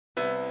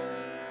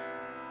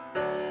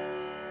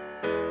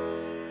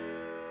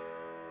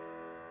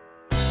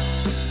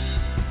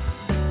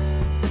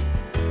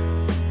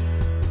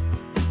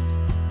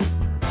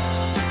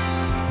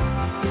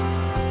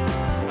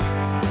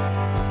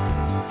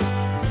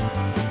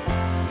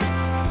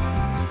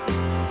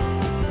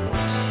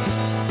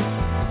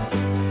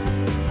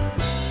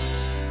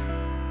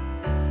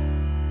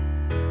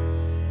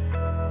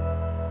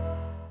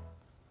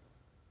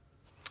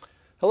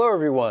Hello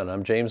everyone,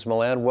 I'm James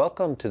Milan.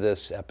 Welcome to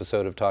this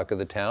episode of Talk of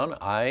the Town.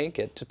 I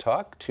get to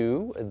talk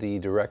to the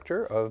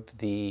director of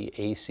the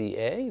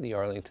ACA, the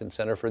Arlington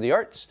Center for the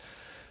Arts,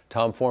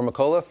 Tom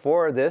Formicola,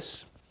 for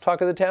this Talk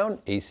of the Town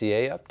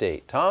ACA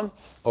update. Tom,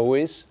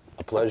 always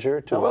a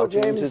pleasure to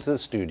welcome you to the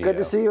studio. Good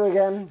to see you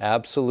again.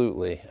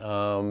 Absolutely.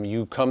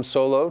 You come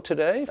solo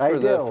today for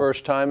the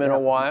first time in a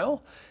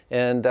while,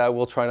 and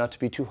we'll try not to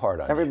be too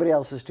hard on you. Everybody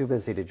else is too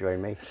busy to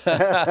join me.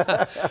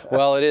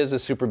 Well, it is a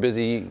super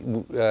busy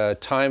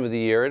time of the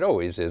year. It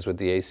always is with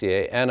the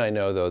ACA, and I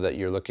know, though, that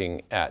you're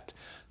looking at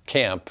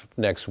camp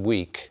next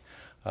week.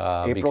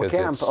 April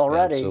camp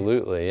already.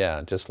 Absolutely,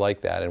 yeah, just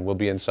like that. And we'll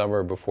be in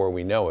summer before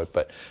we know it,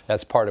 but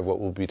that's part of what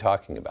we'll be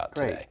talking about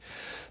today.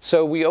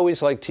 So we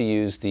always like to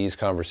use these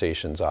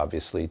conversations,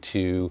 obviously,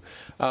 to,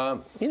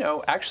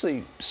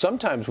 actually,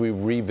 sometimes we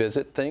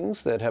revisit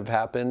things that have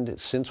happened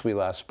since we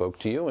last spoke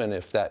to you, and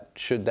if that,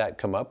 should that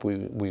come up,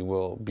 we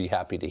will be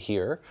happy to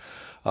hear.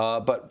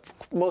 But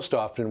most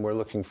often we're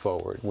looking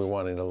forward. We're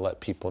wanting to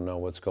let people know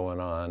what's going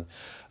on,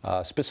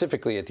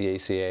 specifically at the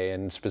ACA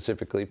and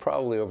specifically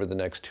probably over the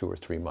next 2 or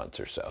 3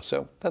 months or so.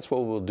 So that's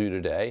what we'll do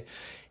today.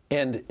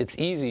 And it's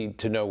easy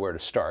to know where to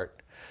start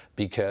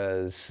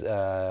because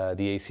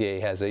the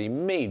ACA has a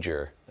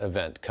major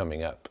event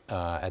coming up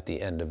at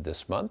the end of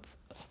this month.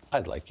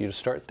 I'd like you to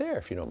start there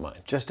if you don't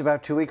mind. Just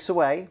about 2 weeks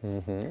away.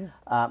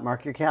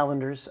 Mark your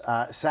calendars.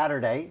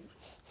 Saturday,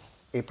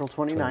 April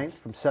 29th,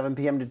 from 7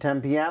 p.m. to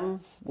 10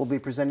 p.m., we'll be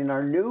presenting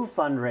our new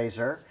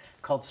fundraiser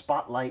called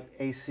Spotlight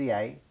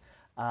ACA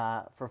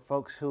for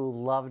folks who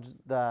loved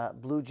the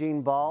Blue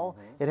Jean Ball.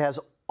 It has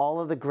all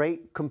of the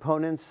great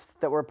components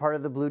that were part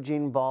of the Blue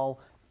Jean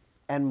Ball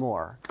and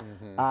more.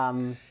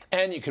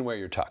 And you can wear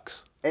your tux.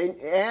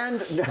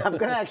 And I'm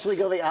going to actually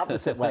go the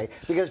opposite way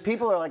because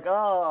people are like,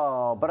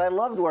 oh, but I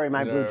loved wearing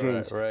my blue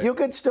jeans. Right. You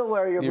could still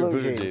wear your blue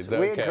jeans.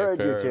 We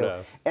encourage you to.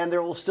 Enough. And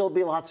there will still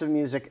be lots of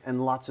music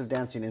and lots of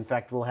dancing. In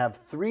fact, we'll have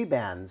 3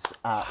 bands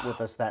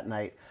with us that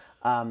night.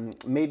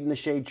 Made in the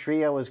Shade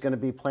Trio is going to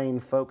be playing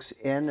folks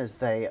in as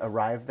they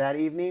arrive that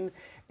evening.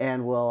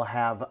 And we'll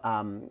have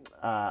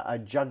a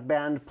jug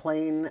band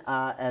playing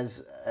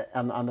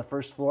on the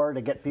first floor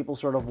to get people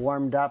sort of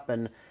warmed up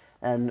and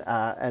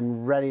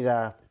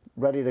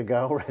ready to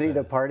go, ready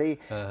to party,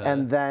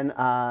 and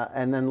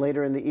then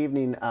later in the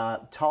evening,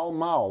 Tall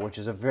Mall, which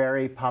is a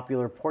very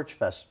popular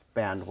Porchfest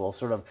band, will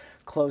sort of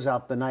close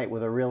out the night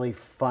with a really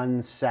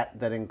fun set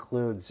that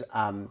includes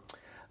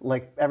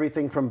like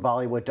everything from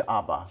Bollywood to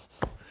ABBA,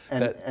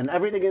 and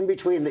everything in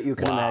between that you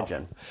can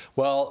imagine.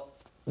 Well,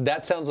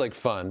 that sounds like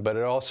fun, but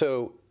it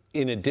also,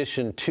 in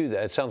addition to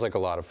that, it sounds like a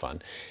lot of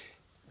fun.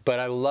 But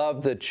I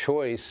love the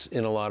choice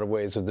in a lot of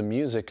ways of the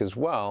music as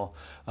well,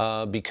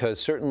 because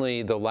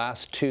certainly the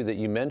last 2 that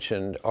you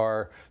mentioned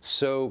are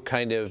so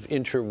kind of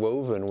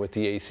interwoven with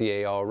the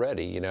ACA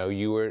already. You know,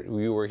 you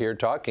were here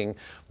talking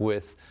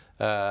with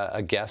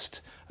a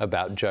guest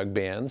about jug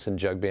bands and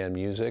jug band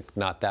music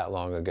not that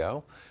long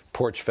ago.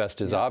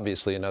 Porchfest is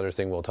obviously another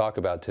thing we'll talk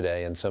about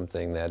today, and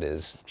something that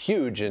is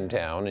huge in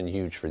town and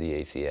huge for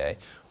the ACA.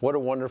 What a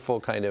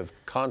wonderful kind of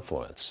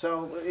confluence.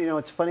 So,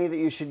 it's funny that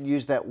you should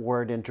use that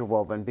word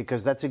interwoven,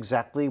 because that's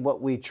exactly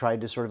what we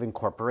tried to sort of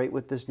incorporate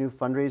with this new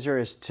fundraiser,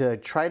 is to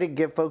try to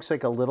give folks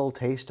like a little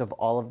taste of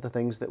all of the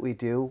things that we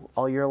do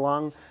all year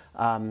long.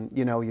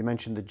 You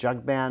mentioned the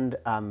jug band.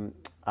 And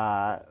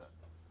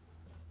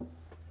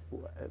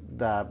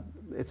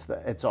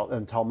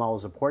Tall Mall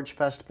is a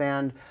Porchfest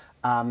band.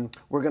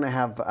 We're going to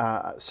have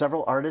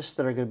several artists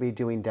that are going to be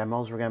doing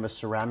demos. We're going to have a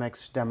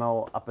ceramics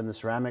demo up in the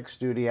ceramics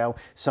studio.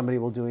 Somebody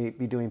will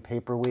be doing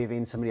paper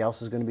weaving. Somebody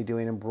else is going to be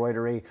doing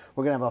embroidery.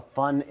 We're going to have a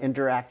fun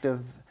interactive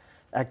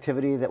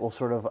activity that will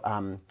sort of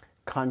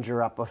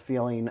conjure up a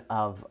feeling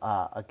of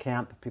a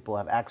camp. People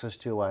have access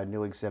to a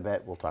new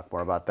exhibit. We'll talk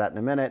more about that in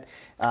a minute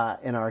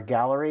in our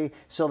gallery.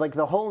 So like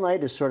the whole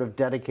night is sort of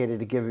dedicated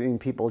to giving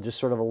people just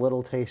sort of a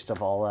little taste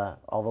of all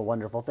the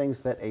wonderful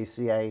things that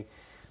ACA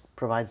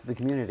provides the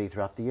community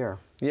throughout the year.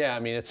 Yeah, I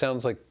mean, it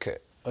sounds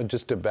like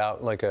just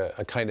about like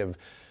a kind of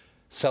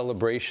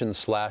celebration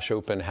 /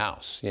 open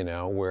house,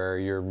 where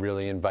you're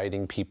really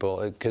inviting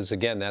people, because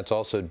again, that's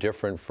also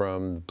different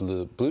from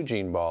Blue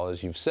Jean Ball,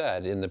 as you've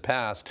said. In the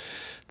past,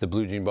 the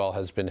Blue Jean Ball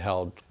has been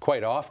held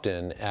quite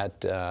often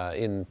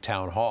in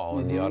Town Hall,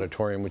 in the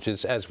auditorium, which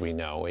is, as we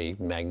know, a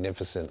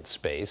magnificent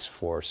space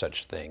for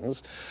such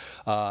things.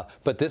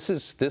 But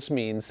this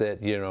means that,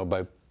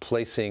 by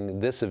placing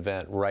this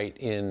event right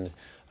in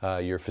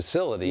your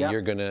facility,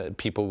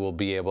 people will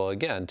be able,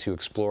 again, to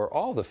explore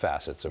all the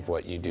facets of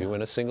what you do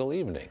in a single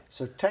evening.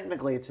 So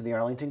technically it's in the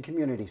Arlington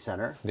Community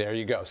Center. There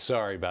you go.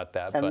 Sorry about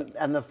that.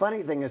 And the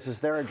funny thing is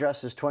their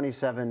address is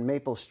 27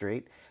 Maple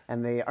Street,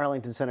 and the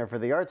Arlington Center for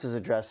the Arts'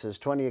 address is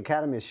 20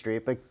 Academy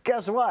Street. But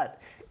guess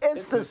what?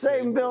 It's the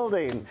same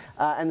building.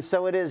 And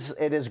so it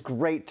is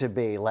great to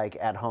be like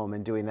at home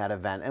and doing that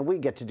event. And we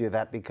get to do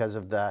that because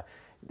of the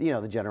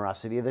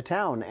generosity of the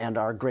town and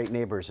our great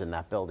neighbors in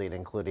that building,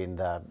 including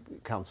the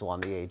Council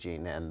on the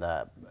Aging and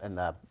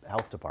the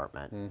Health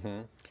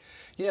Department.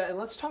 Yeah, and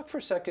let's talk for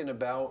a second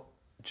about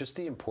just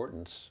the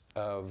importance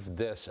of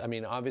this. I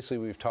mean, obviously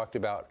we've talked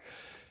about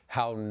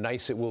how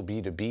nice it will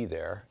be to be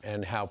there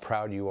and how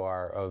proud you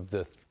are of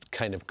the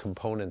kind of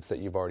components that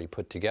you've already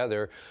put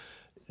together.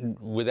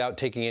 Without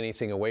taking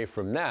anything away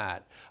from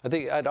that, I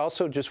think I'd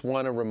also just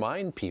want to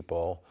remind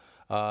people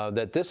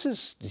that this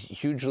is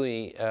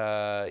hugely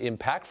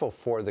impactful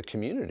for the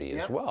community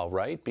as well,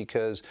 right?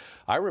 Because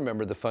I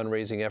remember the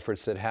fundraising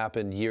efforts that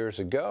happened years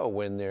ago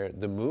when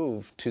the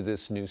move to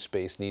this new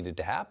space needed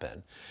to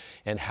happen,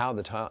 and how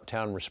the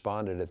town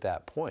responded at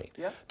that point.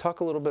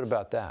 Talk a little bit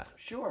about that.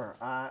 Sure.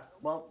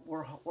 Well,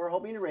 we're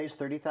hoping to raise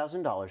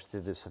 $30,000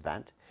 through this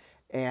event.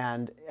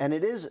 And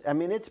it is, I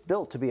mean, it's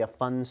built to be a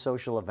fun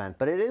social event,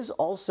 but it is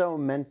also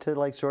meant to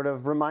like sort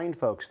of remind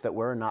folks that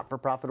we're a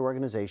not-for-profit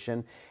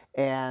organization,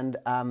 and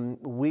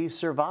we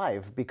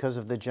survive because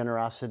of the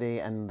generosity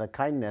and the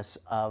kindness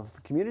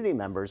of community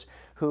members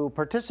who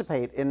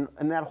participate in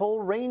that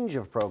whole range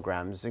of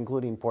programs,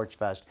 including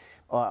Porchfest,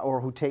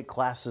 or who take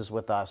classes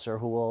with us, or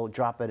who will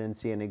drop in and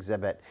see an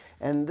exhibit.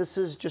 And this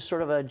is just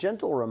sort of a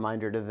gentle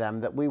reminder to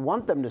them that we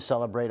want them to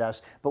celebrate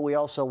us, but we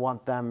also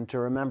want them to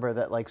remember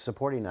that like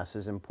supporting us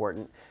is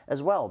important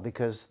as well,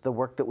 because the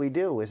work that we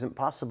do isn't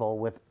possible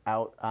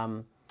without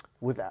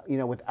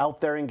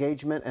their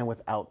engagement and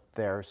without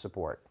their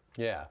support.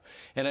 Yeah,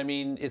 and I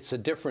mean, it's a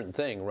different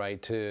thing, right,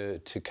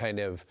 to kind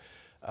of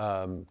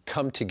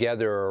come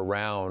together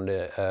around,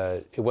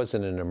 it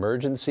wasn't an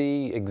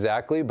emergency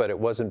exactly, but it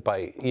wasn't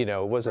by,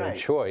 it wasn't a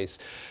choice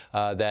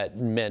that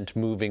meant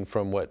moving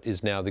from what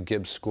is now the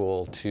Gibbs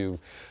School to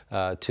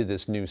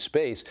this new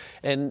space.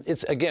 And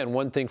it's, again,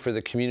 one thing for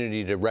the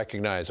community to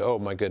recognize, oh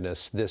my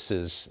goodness, this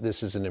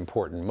is an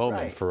important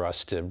moment for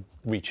us to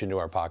reach into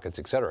our pockets,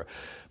 et cetera.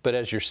 But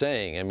as you're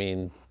saying, I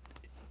mean,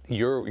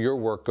 your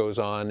work goes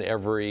on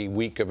every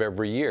week of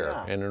every year,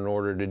 and in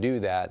order to do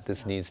that,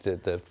 this needs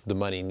to the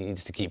money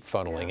needs to keep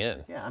funneling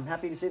in. Yeah, I'm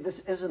happy to say this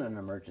isn't an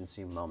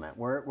emergency moment.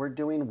 We're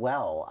doing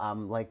well.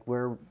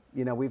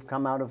 We've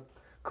come out of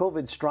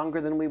COVID stronger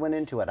than we went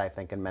into it, I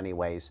think, in many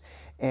ways,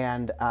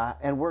 and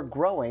we're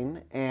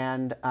growing,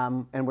 and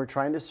we're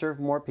trying to serve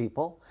more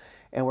people,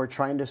 and we're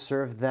trying to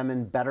serve them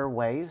in better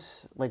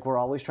ways. Like, we're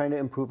always trying to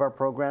improve our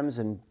programs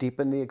and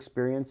deepen the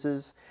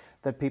experiences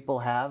that people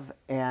have,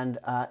 and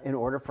in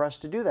order for us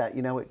to do that,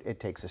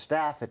 it takes a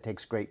staff, it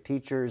takes great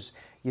teachers,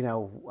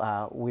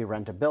 we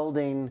rent a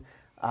building,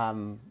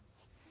 there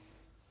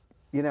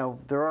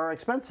are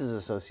expenses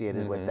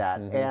associated with that,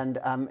 and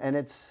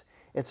it's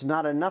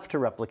not enough to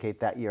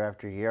replicate that year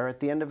after year. At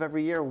the end of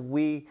every year,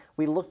 we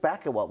look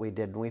back at what we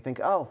did and we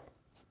think, oh,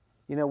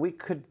 we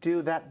could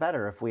do that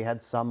better if we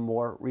had some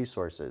more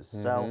resources.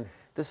 So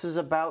this is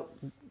about,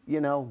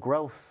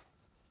 growth.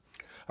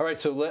 All right,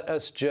 so let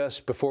us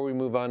just, before we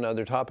move on to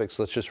other topics,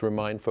 let's just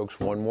remind folks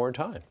one more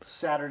time.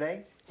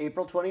 Saturday,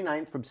 April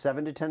 29th from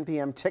 7 to 10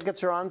 p.m.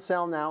 Tickets are on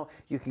sale now.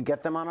 You can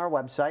get them on our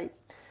website.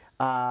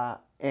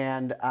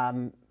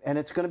 And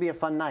it's going to be a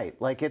fun night.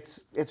 Like,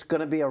 it's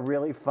going to be a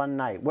really fun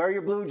night. Wear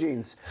your blue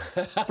jeans.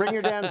 Bring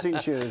your dancing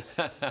shoes.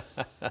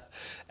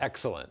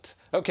 Excellent.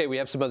 Okay, we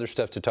have some other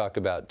stuff to talk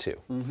about too.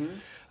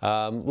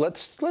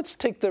 Let's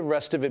take the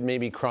rest of it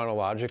maybe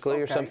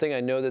chronologically or something. I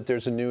know that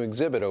there's a new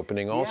exhibit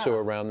opening also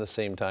around the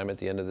same time at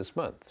the end of this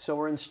month. So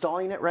we're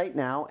installing it right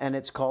now, and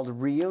it's called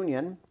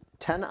Reunion,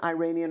 10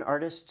 Iranian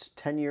Artists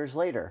 10 Years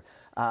Later.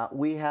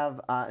 We have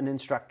an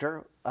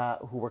instructor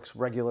who works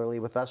regularly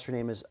with us. Her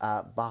name is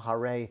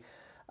Bahareh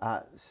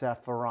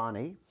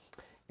Safarani,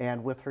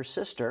 and with her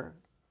sister,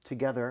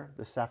 together,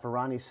 the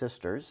Safarani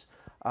sisters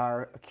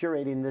are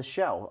curating this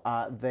show.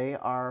 They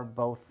are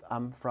both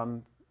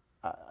from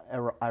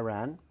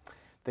Iran.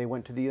 They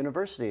went to the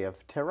University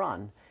of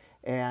Tehran,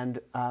 and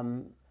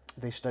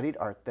they studied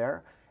art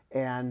there,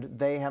 and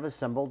they have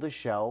assembled a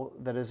show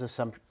that is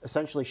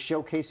essentially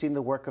showcasing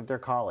the work of their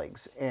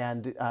colleagues.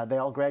 And they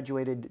all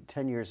graduated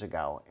 10 years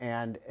ago,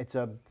 and it's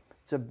a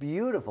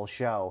beautiful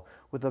show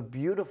with a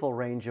beautiful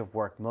range of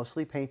work,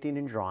 mostly painting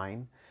and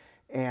drawing.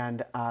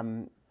 And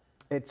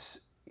it's,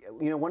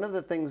 one of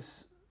the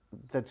things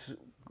that's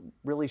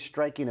really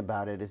striking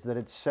about it is that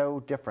it's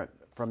so different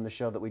from the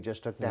show that we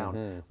just took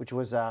down, which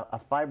was a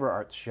fiber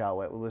arts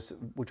show.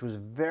 Which was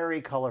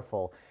very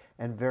colorful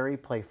and very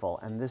playful.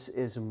 And this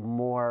is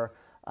more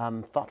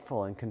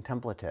thoughtful and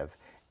contemplative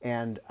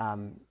and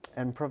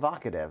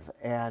provocative.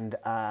 And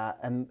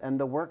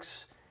the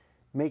works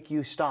make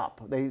you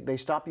stop. They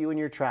stop you in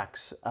your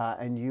tracks,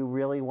 and you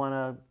really want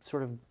to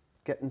sort of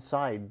get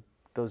inside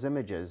those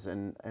images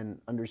and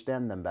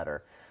understand them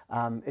better.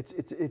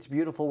 It's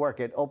beautiful work.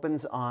 It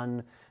opens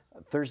on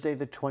Thursday,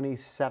 the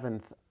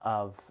 27th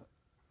of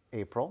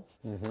April,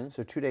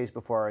 so 2 days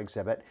before our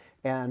exhibit.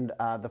 And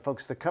the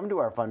folks that come to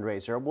our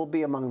fundraiser will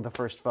be among the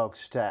first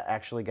folks to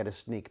actually get a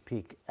sneak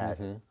peek at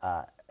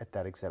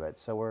that exhibit.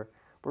 So we're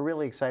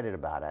really excited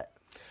about it.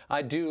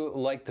 I do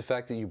like the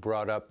fact that you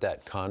brought up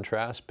that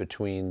contrast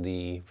between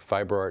the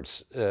fiber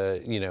arts,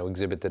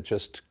 exhibit that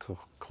just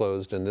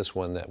closed and this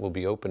one that will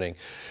be opening,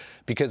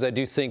 because I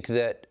do think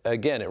that,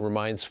 again, it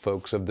reminds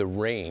folks of the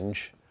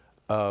range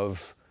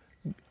of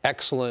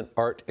excellent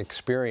art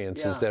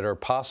experiences that are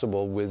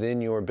possible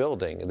within your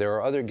building. There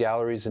are other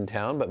galleries in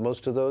town, but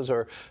most of those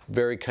are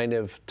very kind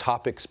of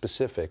topic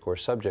specific or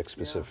subject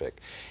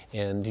specific.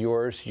 And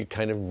yours, you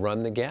kind of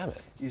run the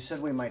gamut. You said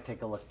we might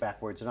take a look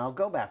backwards, and I'll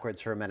go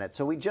backwards for a minute.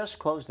 So we just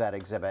closed that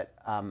exhibit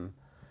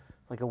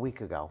like a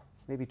week ago,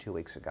 maybe 2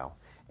 weeks ago.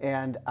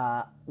 And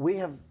we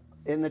have,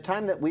 in the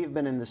time that we've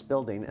been in this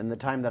building and the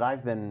time that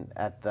I've been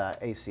at the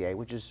ACA,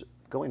 which is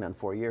going on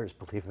 4 years,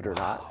 believe it or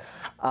not,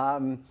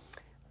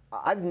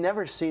 I've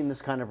never seen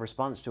this kind of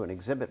response to an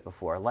exhibit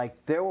before.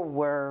 Like there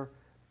were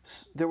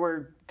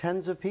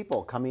tens of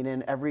people coming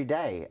in every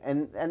day,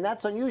 and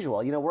that's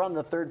unusual. You know, we're on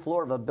the 3rd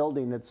floor of a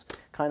building that's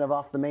kind of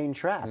off the main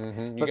track.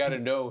 You got to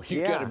know,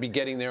 you got to be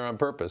getting there on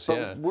purpose.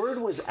 But word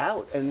was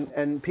out,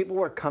 and people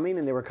were coming,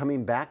 and they were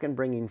coming back and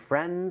bringing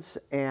friends,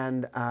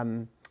 and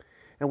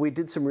we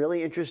did some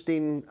really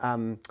interesting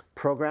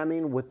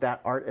programming with that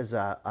art as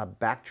a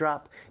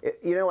backdrop.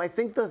 You know, I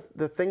think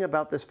the thing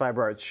about this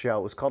Fiber Arts show,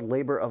 it was called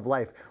Labor of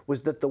Life,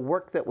 was that the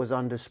work that was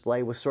on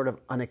display was sort of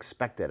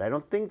unexpected. I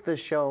don't think the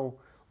show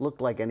looked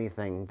like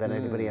anything that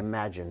anybody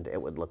imagined it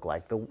would look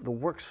like. The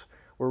works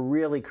were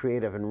really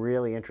creative and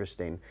really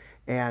interesting.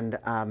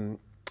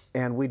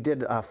 And we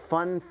did a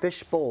fun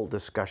fishbowl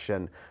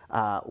discussion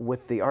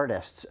with the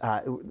artists.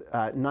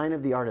 9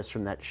 of the artists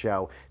from that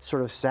show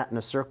sort of sat in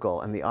a circle,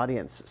 and the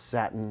audience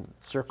sat in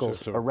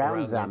circles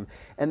around them.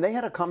 And they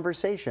had a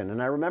conversation. And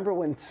I remember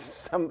when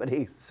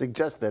somebody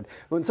suggested,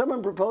 when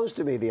someone proposed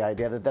to me the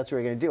idea that that's what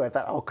we're going to do, I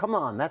thought, oh, come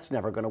on, that's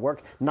never going to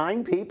work.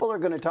 9 people are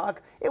going to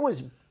talk? It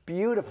was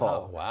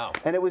beautiful. Oh, wow.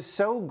 And it was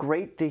so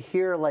great to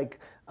hear, like,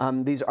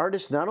 these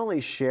artists not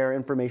only share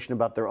information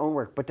about their own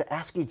work, but to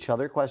ask each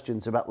other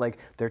questions about like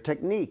their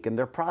technique and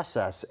their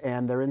process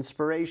and their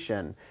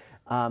inspiration.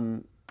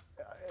 I'll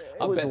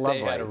bet lovely.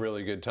 They had a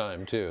really good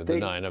time too, the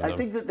 9 of them. I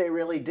think that they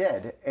really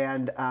did.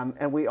 And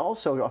we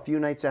also, a few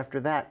nights after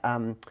that,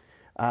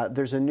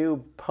 there's a new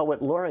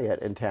poet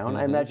laureate in town.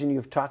 I imagine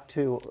you've talked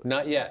to...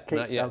 Not yet, Kate,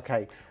 not yet.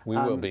 Okay. We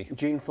will be.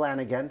 Jean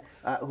Flanagan,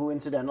 who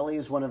incidentally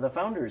is one of the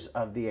founders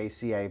of the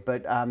ACA.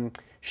 But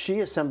she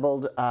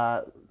assembled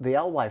the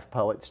Alewife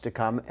poets to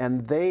come,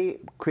 and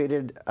they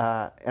created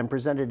and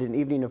presented an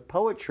evening of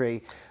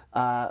poetry,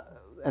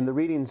 and the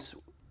readings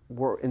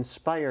were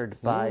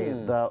inspired by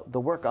the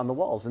work on the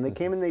walls. And they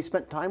came and they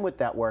spent time with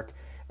that work,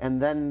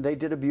 and then they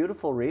did a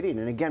beautiful reading.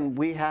 And again,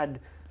 we had,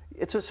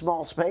 it's a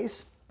small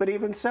space, but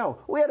even so,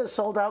 we had a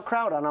sold-out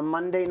crowd on a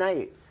Monday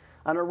night,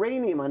 on a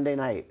rainy Monday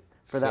night,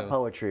 for that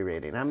poetry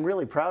reading. I'm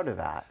really proud of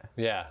that.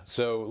 Yeah.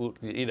 So,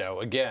 you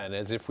know, again,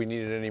 as if we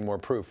needed any more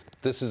proof,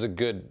 this is a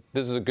good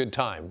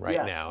time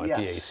right now at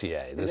the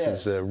ACA. This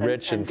is a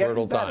rich and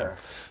fertile time.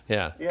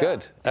 Yeah.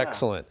 Good.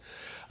 Excellent.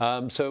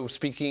 So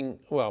speaking,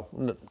 well,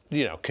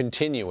 you know,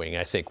 continuing,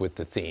 I think, with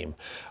the theme.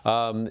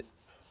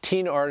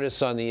 Teen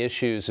artists on the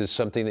issues is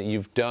something that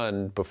you've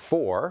done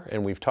before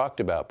and we've talked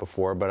about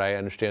before, but I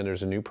understand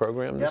there's a new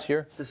program this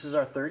year? This is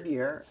our 3rd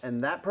year,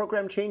 and that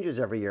program changes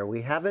every year.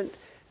 We haven't,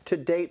 to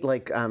date,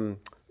 like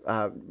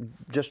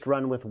just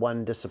run with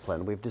one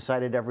discipline. We've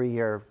decided every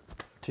year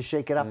to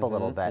shake it up a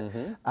little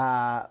bit.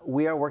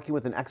 We are working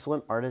with an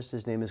excellent artist.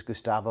 His name is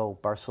Gustavo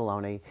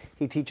Barceloni.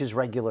 He teaches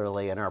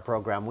regularly in our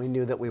program. We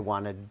knew that we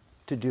wanted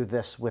to do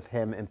this with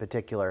him in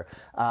particular.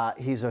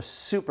 He's a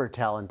super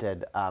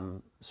talented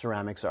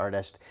ceramics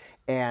artist,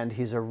 and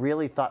he's a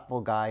really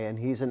thoughtful guy, and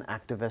he's an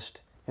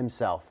activist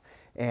himself.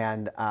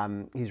 And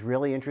he's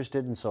really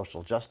interested in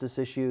social justice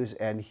issues,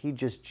 and he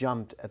just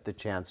jumped at the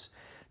chance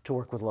to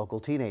work with local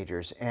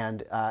teenagers.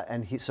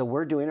 So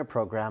we're doing a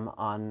program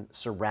on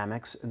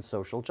ceramics and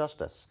social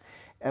justice,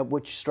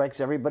 which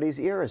strikes everybody's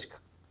ear as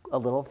a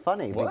little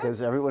funny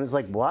because everyone is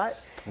like, what?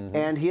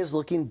 And he is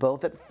looking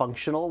both at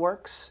functional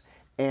works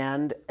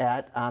and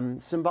at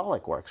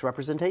symbolic works,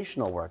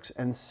 representational works.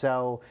 And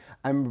so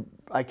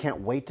I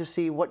can't wait to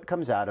see what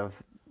comes out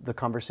of the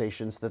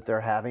conversations that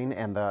they're having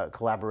and the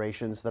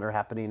collaborations that are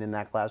happening in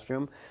that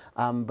classroom.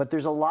 But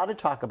there's a lot of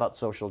talk about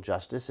social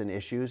justice and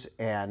issues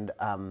and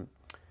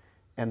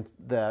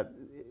the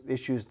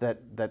issues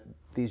that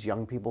these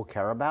young people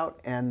care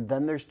about. And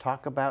then there's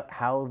talk about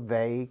how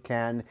they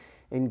can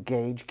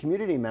engage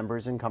community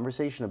members in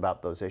conversation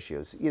about those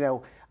issues. You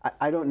know,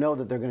 I don't know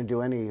that they're going to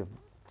do any of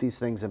these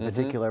things in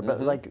particular,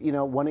 but like, you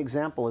know, one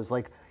example is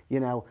like, you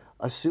know,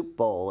 a soup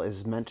bowl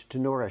is meant to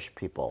nourish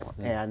people,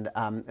 and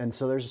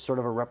so there's sort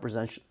of a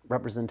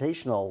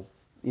representational,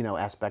 you know,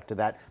 aspect to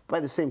that. By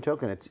the same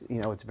token, it's, you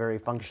know, it's very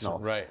functional.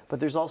 Right. But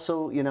there's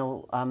also, you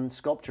know,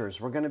 sculptures.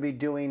 We're going to be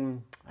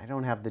doing, I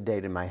don't have the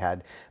date in my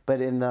head,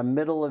 but in the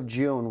middle of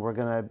June, we're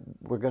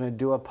gonna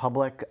do a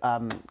public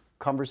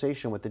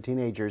conversation with the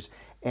teenagers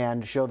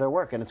and show their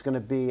work, and it's going to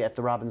be at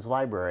the Robbins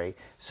Library.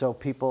 So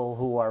people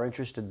who are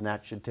interested in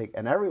that should take,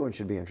 and everyone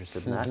should be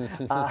interested in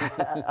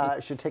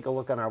that, should take a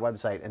look on our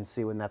website and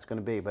see when that's going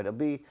to be. But it'll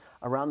be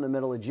around the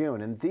middle of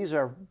June, and these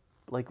are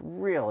like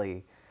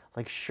really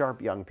like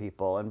sharp young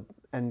people,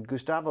 and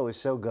Gustavo is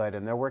so good,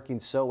 and they're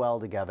working so well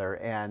together,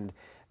 and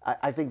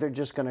I think they're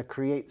just going to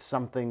create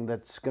something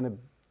that's going to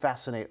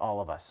fascinate all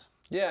of us.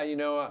 Yeah, you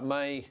know,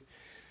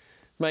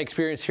 My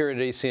experience here at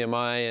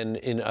ACMI and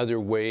in other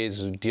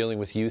ways of dealing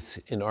with youth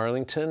in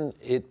Arlington,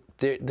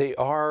 there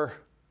are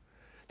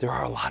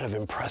a lot of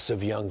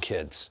impressive young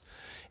kids,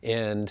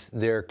 and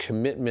their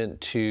commitment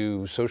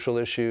to social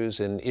issues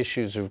and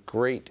issues of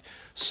great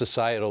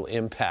societal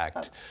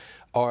impact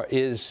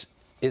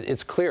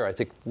it's clear. I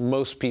think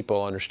most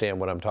people understand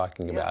what I'm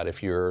talking about.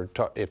 If you're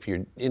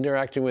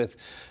interacting with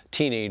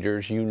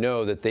teenagers, you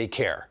know that they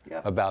care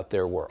about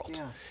their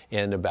world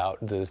and about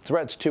the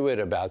threats to it,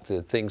 about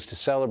the things to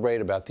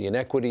celebrate, about the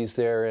inequities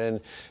therein,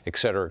 et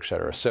cetera, et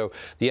cetera. So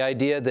the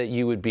idea that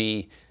you would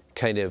be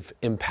kind of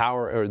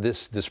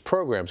this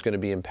program is going to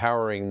be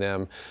empowering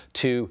them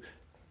to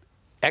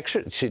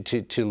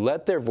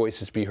let their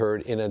voices be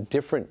heard in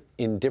different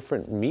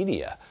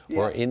media,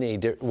 or in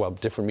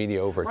different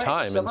media over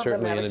time, Some and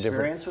certainly of them in have a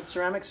different experience with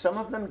ceramics. Some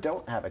of them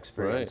don't have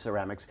experience with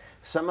ceramics.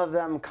 Some of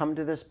them come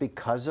to this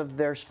because of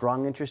their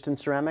strong interest in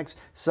ceramics.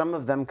 Some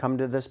of them come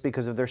to this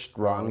because of their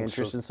strong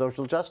interest in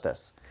social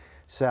justice.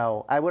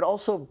 So I would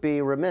also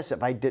be remiss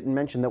if I didn't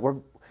mention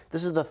that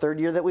this is the third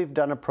year that we've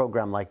done a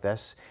program like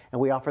this,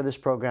 and we offer this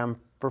program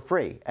for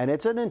free. And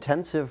it's an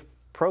intensive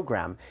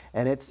program,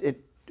 and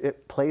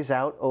it plays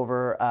out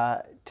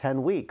over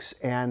 10 weeks.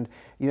 And,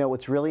 you know,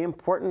 it's really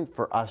important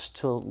for us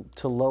to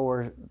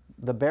lower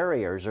the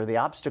barriers or the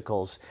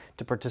obstacles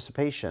to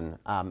participation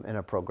in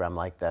a program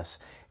like this.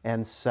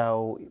 And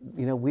so,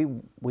 you know,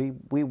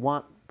 we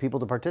want people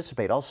to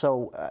participate.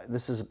 Also,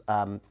 this is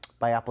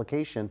by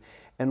application.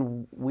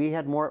 And we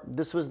had more,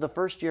 this was the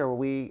first year where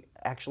we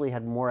actually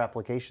had more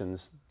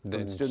applications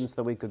from students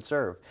that we could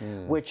serve,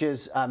 which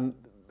is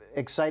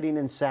exciting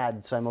and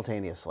sad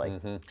simultaneously.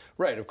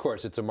 Right, of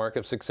course, it's a mark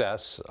of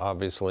success,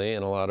 obviously,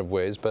 in a lot of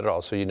ways, but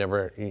also you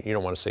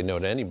don't want to say no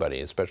to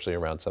anybody, especially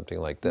around something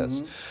like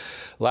this.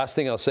 Last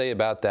thing I'll say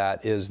about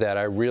that is that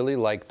I really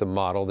like the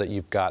model that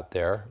you've got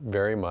there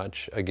very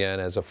much. Again,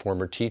 as a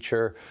former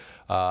teacher,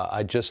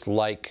 I just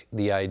like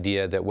the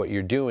idea that what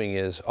you're doing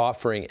is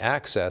offering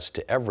access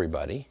to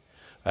everybody,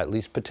 at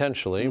least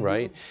potentially,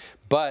 right?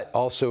 But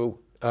also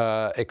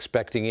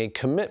expecting a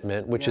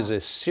commitment, which is a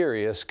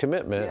serious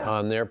commitment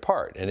on their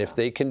part. And if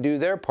they can do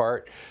their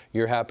part,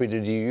 you're happy to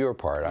do your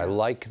part. I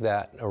like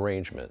that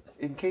arrangement.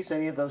 In case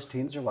any of those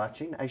teens are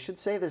watching, I should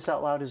say this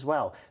out loud as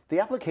well. The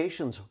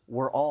applications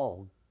were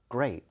all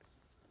great,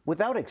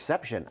 without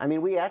exception. I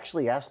mean, we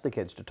actually asked the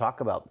kids to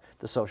talk about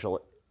the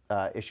social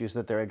issues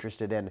that they're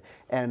interested in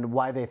and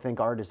why they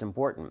think art is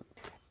important.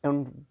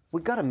 And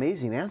we got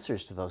amazing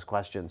answers to those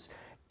questions.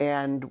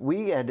 And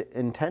we had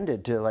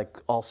intended to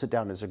all sit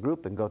down as a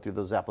group and go through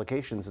those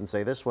applications and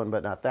say this one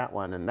but not that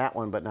one, and that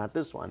one but not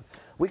this one.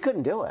 We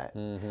couldn't do it.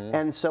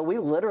 And so we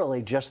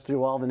literally just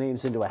threw all the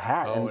names into a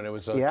hat. Oh, and it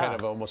was kind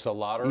of almost a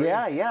lottery?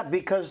 Yeah,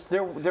 because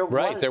there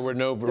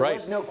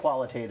was no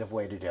qualitative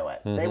way to do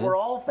it. They were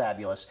all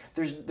fabulous.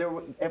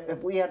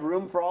 If we had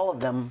room for all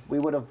of them, we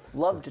would have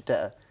loved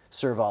to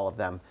serve all of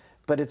them.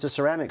 But it's a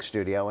ceramic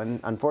studio, and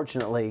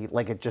unfortunately,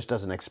 it just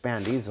doesn't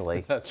expand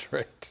easily. That's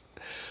right.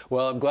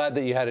 Well, I'm glad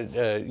that you had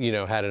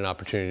had an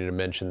opportunity to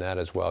mention that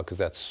as well, because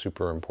that's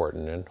super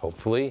important, and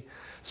hopefully,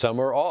 some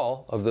or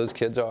all of those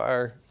kids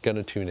are going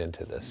to tune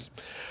into this.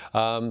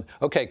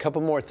 Okay, a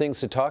couple more things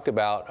to talk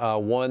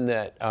about. One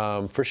that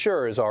for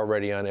sure is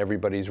already on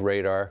everybody's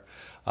radar,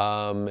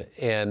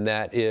 and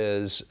that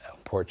is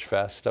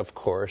Porchfest, of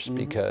course,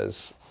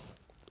 because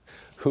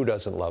who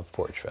doesn't love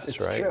Porchfest,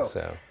 it's right? True.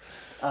 So.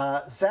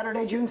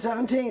 Saturday, June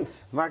 17th.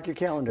 Mark your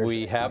calendars.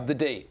 We have the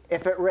date.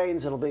 If it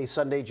rains, it'll be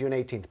Sunday, June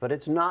 18th, but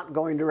it's not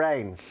going to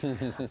rain.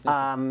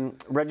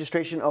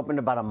 Registration opened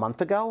about a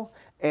month ago,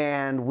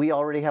 and we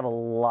already have a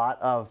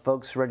lot of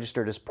folks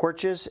registered as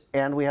porches,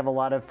 and we have a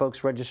lot of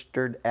folks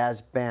registered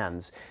as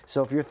bands.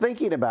 So if you're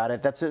thinking about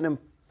it, that's an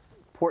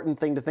important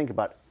thing to think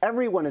about.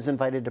 Everyone is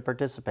invited to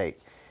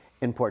participate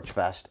in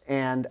Porchfest,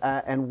 and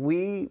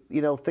we,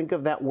 think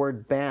of that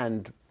word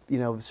band,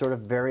 sort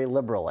of very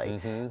liberally.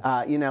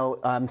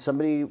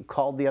 Somebody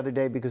called the other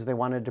day because they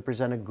wanted to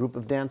present a group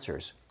of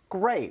dancers.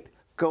 Great,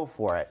 go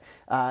for it.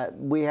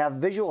 We have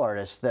visual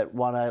artists that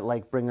want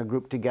to bring a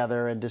group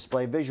together and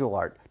display visual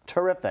art.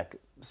 Terrific,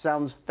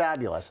 sounds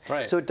fabulous.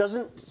 Right. So it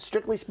doesn't,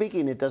 strictly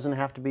speaking, it doesn't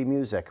have to be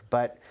music.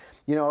 But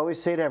I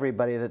always say to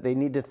everybody that they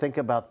need to think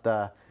about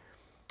the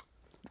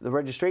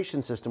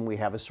registration system we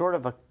have is sort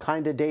of a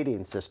kind of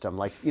dating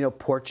system.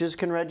 Porches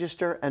can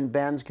register and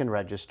bands can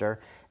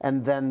register,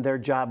 and then their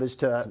job is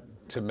to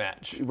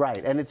match.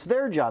 Right, and it's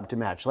their job to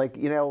match.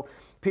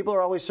 People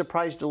are always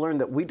surprised to learn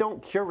that we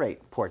don't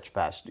curate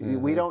Porchfest.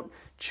 We don't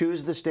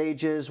choose the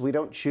stages. We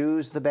don't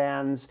choose the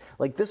bands.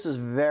 This is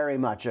very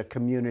much a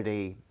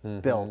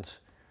community-built,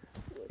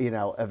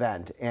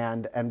 event,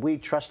 and we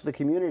trust the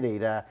community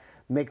to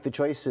make the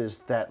choices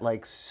that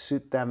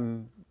suit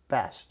them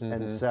best,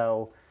 and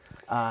so.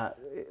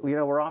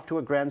 We're off to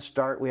a grand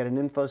start. We had an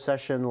info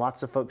session.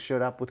 Lots of folks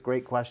showed up with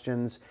great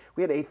questions.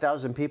 We had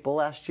 8,000 people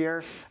last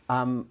year,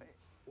 and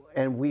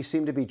we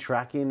seem to be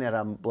tracking at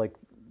a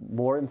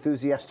more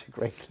enthusiastic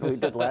rate than we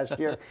did last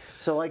year.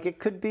 So it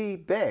could be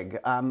big.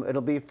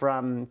 It'll be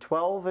from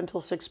 12 until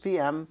 6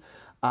 p.m.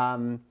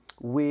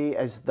 we,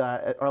 as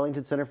the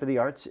Arlington Center for the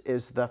Arts,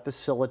 is the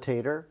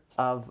facilitator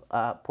of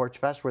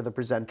Porchfest. We're the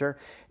presenter,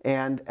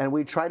 and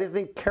we try to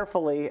think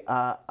carefully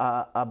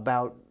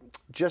about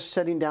just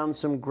setting down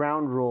some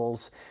ground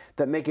rules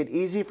that make it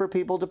easy for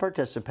people to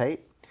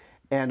participate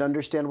and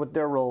understand what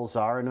their roles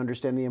are and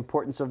understand the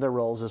importance of their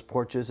roles as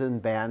porches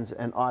and bands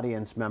and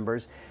audience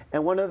members.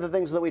 And one of the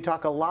things that we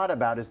talk a lot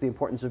about is the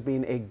importance of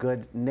being a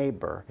good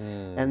neighbor.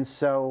 And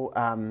so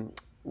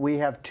we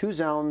have 2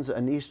 zones,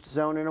 an east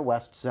zone and a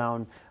west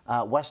zone.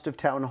 West of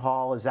Town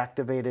Hall is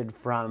activated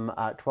from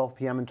 12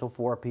 p.m. until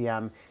 4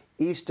 p.m.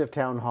 East of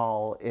Town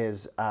Hall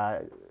is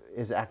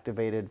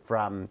activated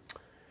from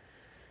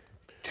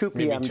 2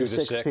 p.m. to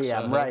 6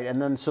 p.m. Right,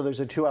 and then so there's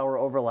a 2-hour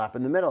overlap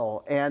in the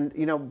middle. And,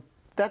 you know,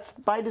 that's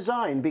by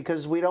design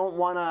because we don't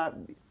want to.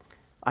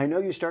 I know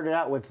you started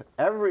out with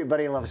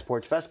everybody loves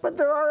Porchfest, but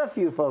there are a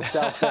few folks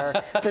out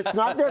there that's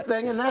not their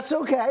thing, and that's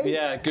okay.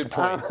 Yeah, good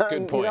point.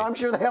 Good point. You know, I'm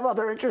sure they have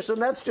other interests,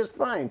 and that's just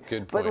fine.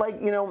 Good point. But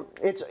like, you know,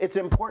 it's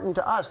important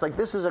to us. Like,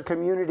 this is a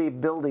community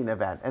building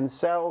event, and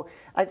so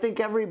I think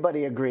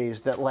everybody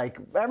agrees that like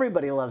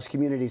everybody loves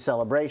community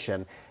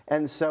celebration,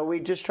 and so we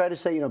just try to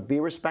say, you know, be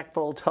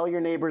respectful, tell your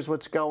neighbors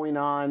what's going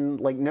on,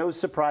 like no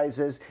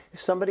surprises. If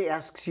somebody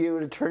asks you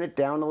to turn it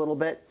down a little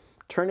bit,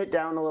 turn it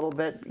down a little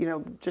bit. You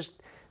know, just.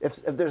 If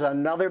there's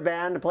another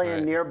band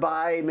playing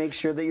nearby, make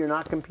sure that you're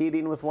not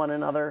competing with one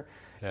another.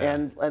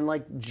 Yeah. And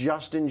like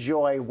just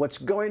enjoy what's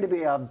going to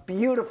be a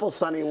beautiful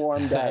sunny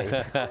warm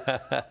day.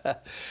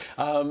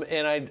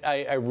 And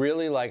I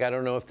really like, I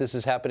don't know if this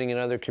is happening in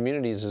other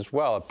communities as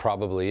well, it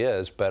probably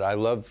is, but I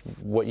love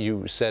what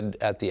you said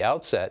at the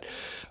outset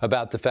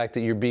about the fact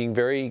that you're being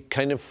very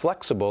kind of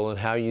flexible in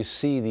how you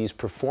see these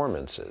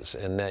performances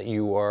and that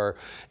you are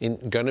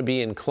going to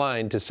be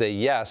inclined to say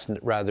yes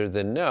rather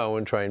than no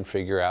and try and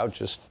figure out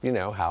just, you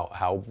know,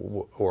 how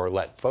or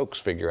let folks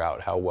figure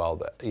out how well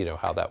that, you know,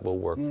 how that will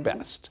work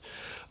best.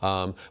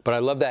 But I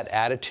love that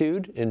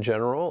attitude in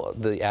general,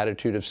 the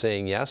attitude of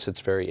saying yes. It's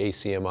very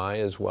ACMI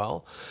as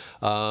well.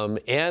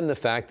 And the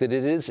fact that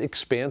it is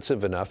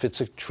expansive enough.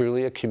 It's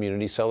truly a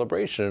community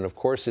celebration. And of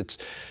course, it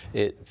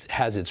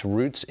has its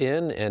roots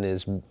in and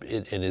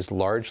is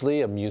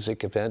largely a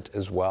music event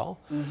as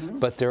well.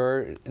 But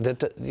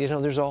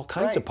there's all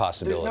kinds of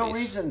possibilities. There's no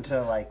reason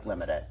to like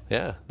limit it.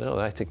 Yeah, no,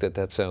 I think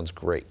that sounds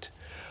great.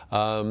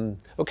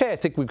 Okay, I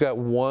think we've got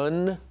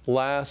one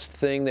last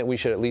thing that we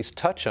should at least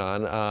touch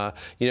on.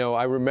 You know,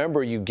 I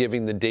remember you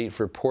giving the date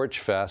for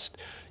Porchfest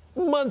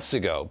months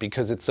ago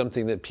because it's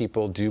something that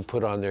people do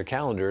put on their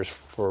calendars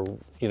for,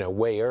 you know,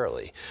 way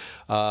early.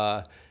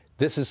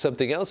 This is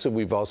something else that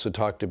we've also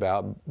talked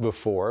about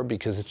before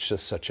because it's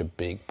just such a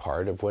big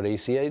part of what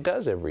ACA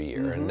does every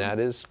year, and that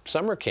is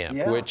summer camp,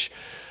 which,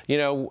 you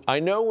know, I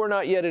know we're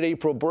not yet at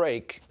April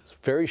break,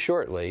 very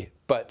shortly,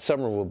 but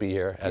summer will be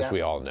here, as we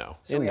all know.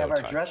 So we have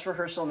our dress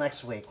rehearsal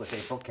next week with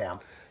April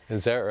Camp.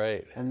 Is that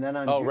right? And then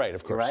on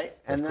of course. Right?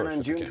 And then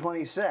on June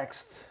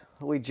 26th,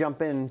 we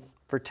jump in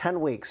for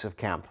 10 weeks of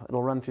camp.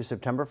 It'll run through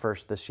September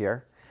 1st this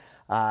year.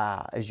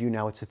 As you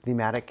know, it's a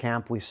thematic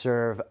camp. We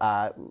serve,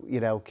 you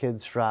know,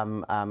 kids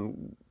from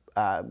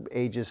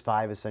ages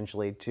 5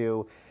 essentially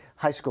to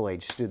high school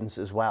age students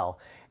as well.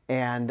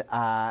 And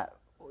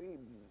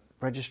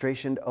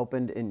registration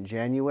opened in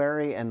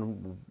January,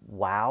 and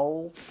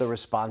wow, the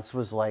response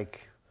was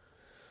like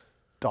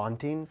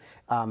daunting.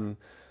 Our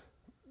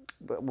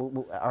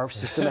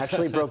system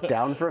actually broke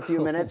down for a few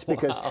minutes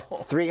because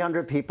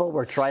 300 people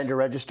were trying to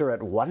register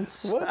at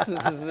once. What?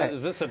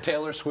 Is this a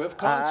Taylor Swift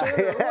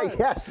concert?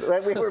 Yes,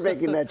 we were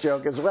making that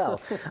joke as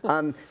well.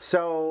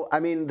 So, I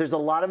mean, there's a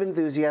lot of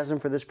enthusiasm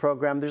for this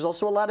program. There's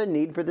also a lot of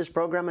need for this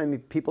program. I mean,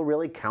 people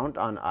really count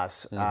on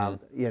us,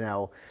 you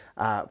know,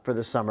 for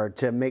the summer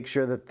to make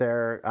sure that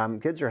their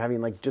kids are having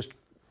like just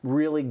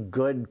really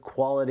good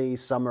quality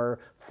summer,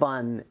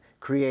 fun,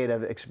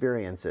 creative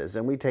experiences.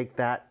 And we take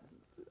that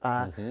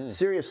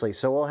seriously.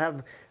 So we'll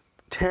have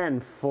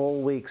 10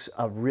 full weeks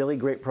of really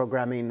great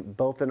programming,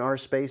 both in our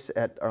space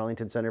at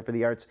Arlington Center for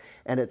the Arts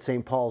and at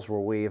St. Paul's,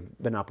 where we've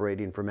been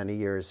operating for many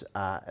years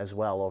as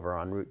well over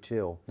on Route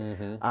 2.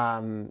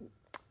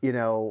 You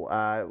know,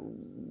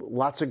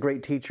 lots of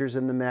great teachers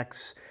in the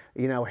mix.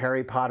 You know,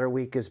 Harry Potter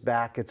Week is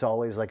back. It's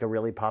always like a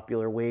really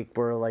popular week.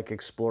 We're like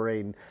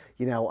exploring,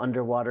 you know,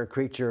 underwater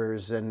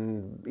creatures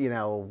and, you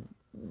know,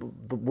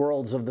 the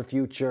worlds of the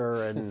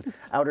future and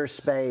outer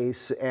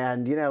space,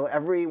 and you know,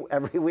 every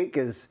week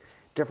is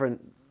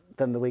different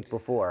than the week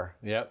before.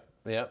 Yep.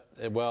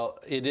 Well,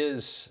 it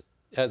is,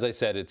 as I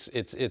said,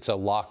 it's a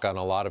lock on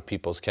a lot of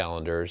people's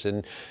calendars,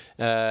 and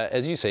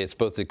as you say, it's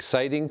both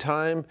exciting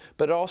time,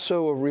 but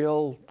also a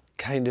real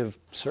kind of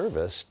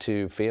service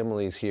to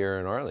families here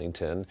in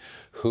Arlington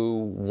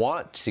who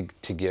want to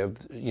give,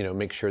 you know,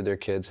 make sure their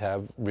kids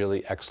have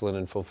really excellent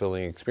and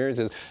fulfilling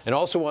experiences, and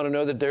also want to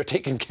know that they're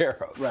taken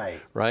care of.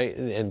 Right,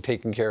 and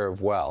taken care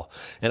of well.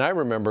 And I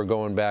remember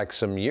going back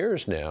some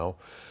years now,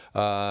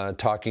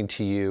 talking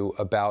to you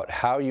about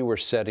how you were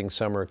setting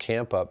summer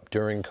camp up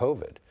during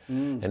COVID.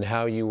 and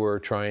how you were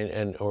trying,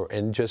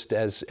 and just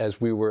as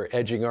we were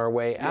edging our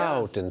way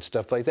out and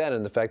stuff like that,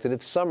 and the fact that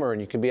it's summer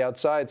and you can be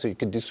outside, so you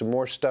can do some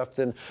more stuff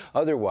than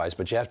otherwise,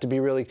 but you have to be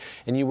really,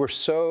 and you were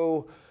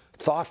so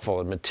thoughtful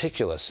and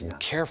meticulous and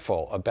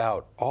careful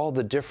about all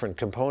the different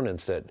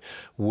components that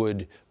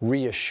would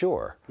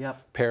reassure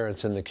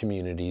parents in the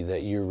community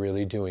that you're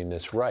really doing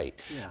this right.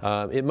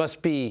 It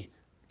must be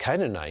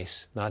kind of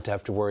nice not to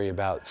have to worry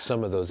about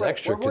some of those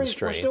extra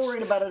constraints. We're still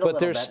worried about it a little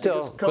bit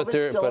because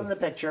COVID's still in the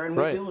picture, and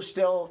we do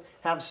still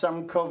have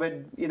some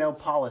COVID,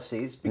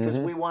 policies because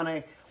we want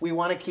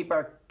to keep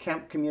our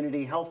camp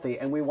community healthy,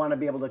 and we want to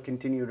be able to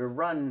continue to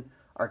run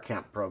our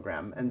camp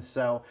program. And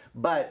so,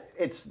 but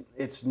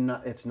it's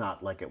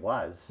not like it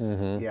was.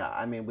 Yeah,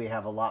 I mean, we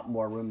have a lot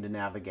more room to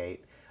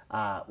navigate,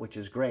 which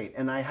is great.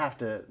 And I have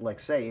to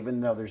say,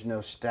 even though there's no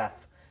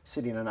staff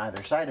sitting on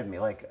either side of me,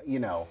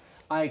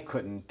 I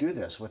couldn't do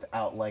this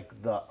without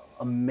the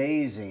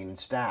amazing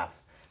staff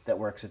that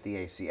works at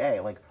the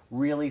ACA,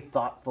 really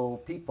thoughtful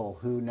people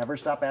who never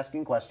stop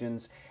asking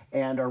questions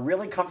and are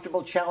really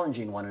comfortable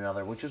challenging one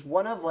another, which is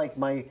one of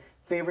my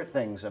favorite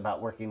things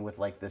about working with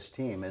this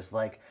team is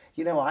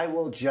I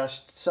will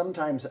just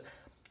sometimes,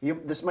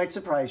 this might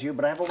surprise you,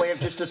 but I have a way of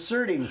just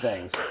asserting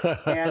things,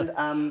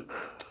 and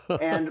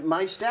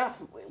my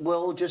staff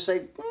will just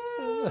say,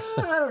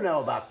 I don't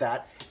know about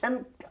that.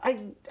 And I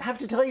have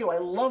to tell you, I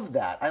love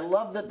that. I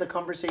love that the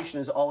conversation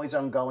is always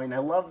ongoing. I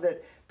love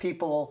that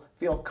people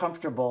feel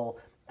comfortable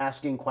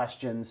asking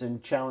questions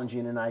and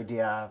challenging an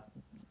idea.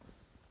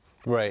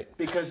 Right.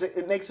 Because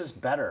it makes us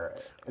better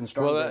and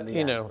stronger in the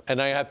end.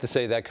 And I have to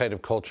say that kind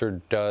of culture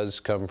does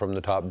come from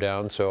the top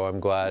down, so I'm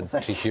glad to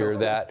hear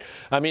that.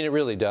 I mean, it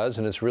really does,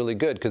 and it's really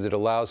good because it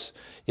allows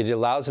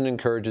and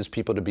encourages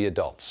people to be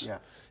adults.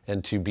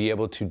 And to be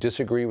able to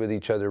disagree with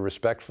each other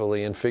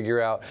respectfully and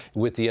figure out,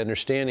 with the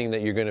understanding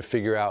that you're going to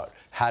figure out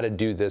how to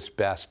do this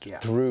best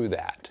through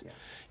that.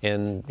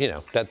 And,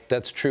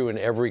 that's true in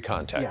every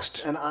context.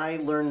 Yes, and I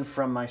learn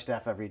from my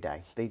staff every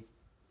day.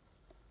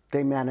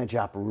 They manage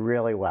up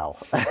really well.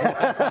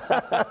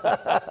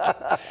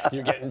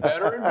 You're getting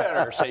better and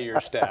better, say your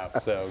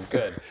staff, so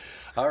good.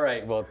 All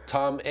right, well,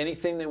 Tom,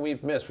 anything that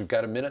we've missed? We've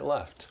got a minute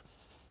left.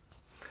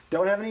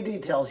 Don't have any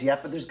details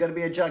yet, but there's going to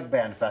be a jug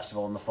band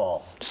festival in the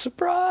fall.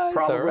 Surprise!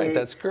 All right,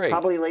 that's great.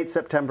 Probably late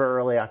September,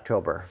 early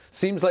October.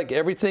 Seems like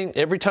every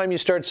time you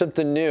start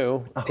something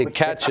new, it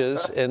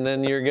catches, and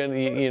then you're going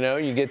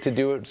to, you get to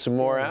do it some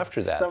more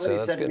after that. Somebody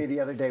said to me the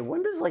other day,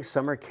 when does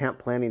summer camp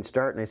planning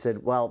start? And I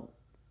said, well,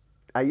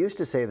 I used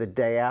to say the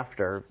day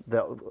after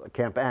the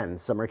camp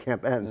ends, summer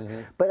camp ends,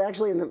 but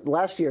actually in the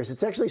last years,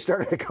 it's actually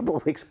started a couple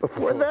of weeks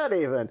before that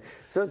even.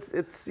 So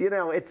it's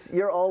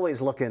you're always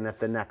looking at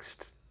the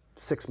next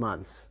 6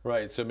 months.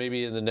 Right, so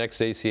maybe in the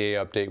next ACA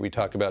update we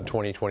talk about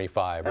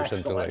 2025 or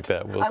something like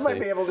that. We'll see. I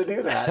might be able to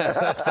do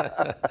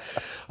that.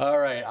 All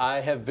right, I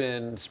have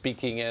been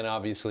speaking and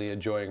obviously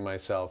enjoying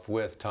myself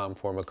with Tom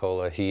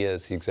Formicola. He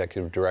is the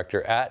Executive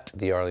Director at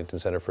the Arlington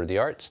Center for the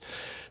Arts.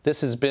 This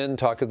has been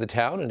Talk of the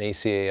Town, an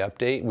ACA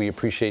update. We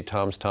appreciate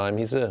Tom's time.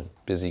 He's a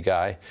busy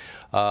guy,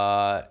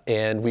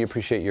 and we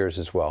appreciate yours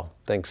as well.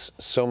 Thanks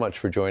so much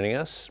for joining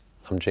us.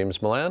 I'm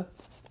James Milan.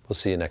 We'll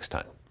see you next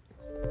time.